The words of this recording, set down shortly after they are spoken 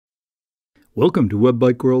Welcome to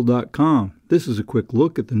webbikeworld.com. This is a quick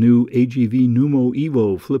look at the new AGV Numo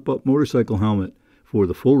Evo flip-up motorcycle helmet. For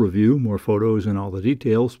the full review, more photos, and all the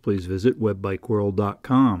details, please visit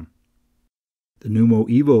webbikeworld.com. The Numo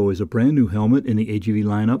Evo is a brand new helmet in the AGV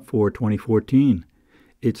lineup for 2014.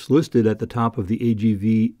 It's listed at the top of the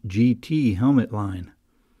AGV GT helmet line.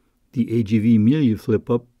 The AGV Milia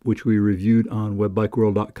flip-up, which we reviewed on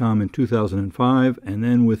webbikeworld.com in 2005, and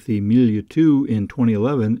then with the Milia 2 in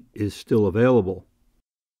 2011, is still available.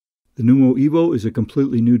 The Numo Evo is a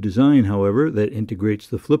completely new design, however, that integrates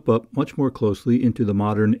the flip-up much more closely into the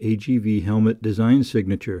modern AGV helmet design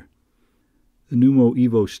signature. The Numo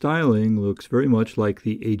Evo styling looks very much like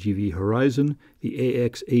the AGV Horizon, the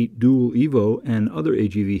AX8 Dual Evo, and other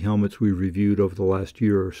AGV helmets we reviewed over the last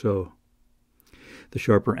year or so. The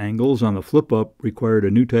sharper angles on the flip-up required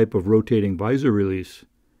a new type of rotating visor release.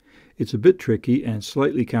 It's a bit tricky and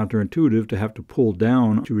slightly counterintuitive to have to pull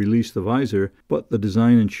down to release the visor, but the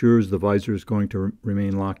design ensures the visor is going to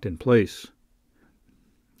remain locked in place.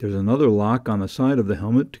 There's another lock on the side of the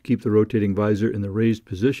helmet to keep the rotating visor in the raised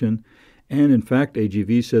position, and in fact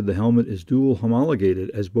AGV said the helmet is dual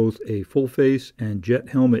homologated as both a full-face and jet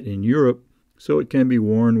helmet in Europe, so it can be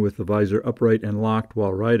worn with the visor upright and locked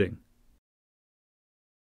while riding.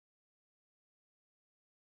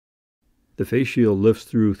 The face shield lifts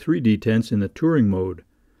through 3 detents in the touring mode.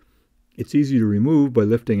 It's easy to remove by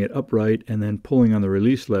lifting it upright and then pulling on the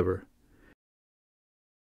release lever.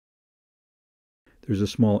 There's a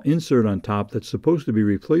small insert on top that's supposed to be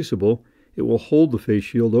replaceable. It will hold the face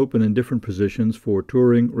shield open in different positions for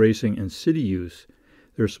touring, racing, and city use.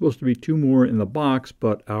 There's supposed to be 2 more in the box,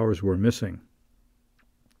 but ours were missing.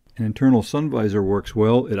 An internal sun visor works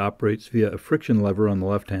well. It operates via a friction lever on the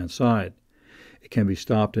left-hand side. It can be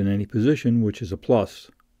stopped in any position, which is a plus.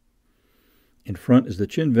 In front is the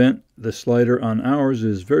chin vent. The slider on ours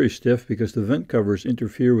is very stiff because the vent covers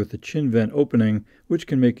interfere with the chin vent opening, which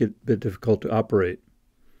can make it a bit difficult to operate.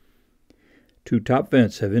 2 top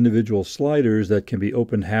vents have individual sliders that can be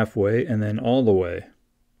opened halfway and then all the way.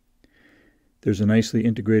 There's a nicely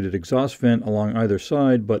integrated exhaust vent along either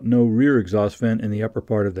side, but no rear exhaust vent in the upper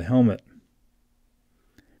part of the helmet.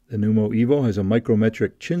 The Numo Evo has a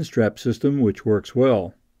micrometric chin strap system which works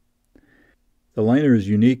well. The liner is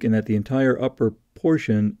unique in that the entire upper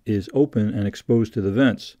portion is open and exposed to the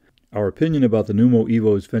vents. Our opinion about the Numo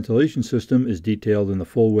Evo's ventilation system is detailed in the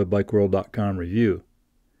full webbikeworld.com review.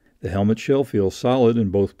 The helmet shell feels solid in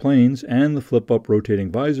both planes, and the flip-up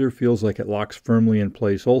rotating visor feels like it locks firmly in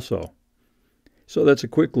place also. So that's a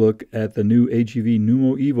quick look at the new AGV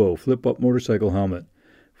Numo Evo flip-up motorcycle helmet.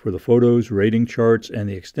 For the photos, rating charts, and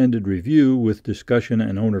the extended review with discussion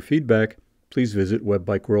and owner feedback, please visit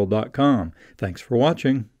webbikeworld.com. Thanks for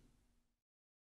watching.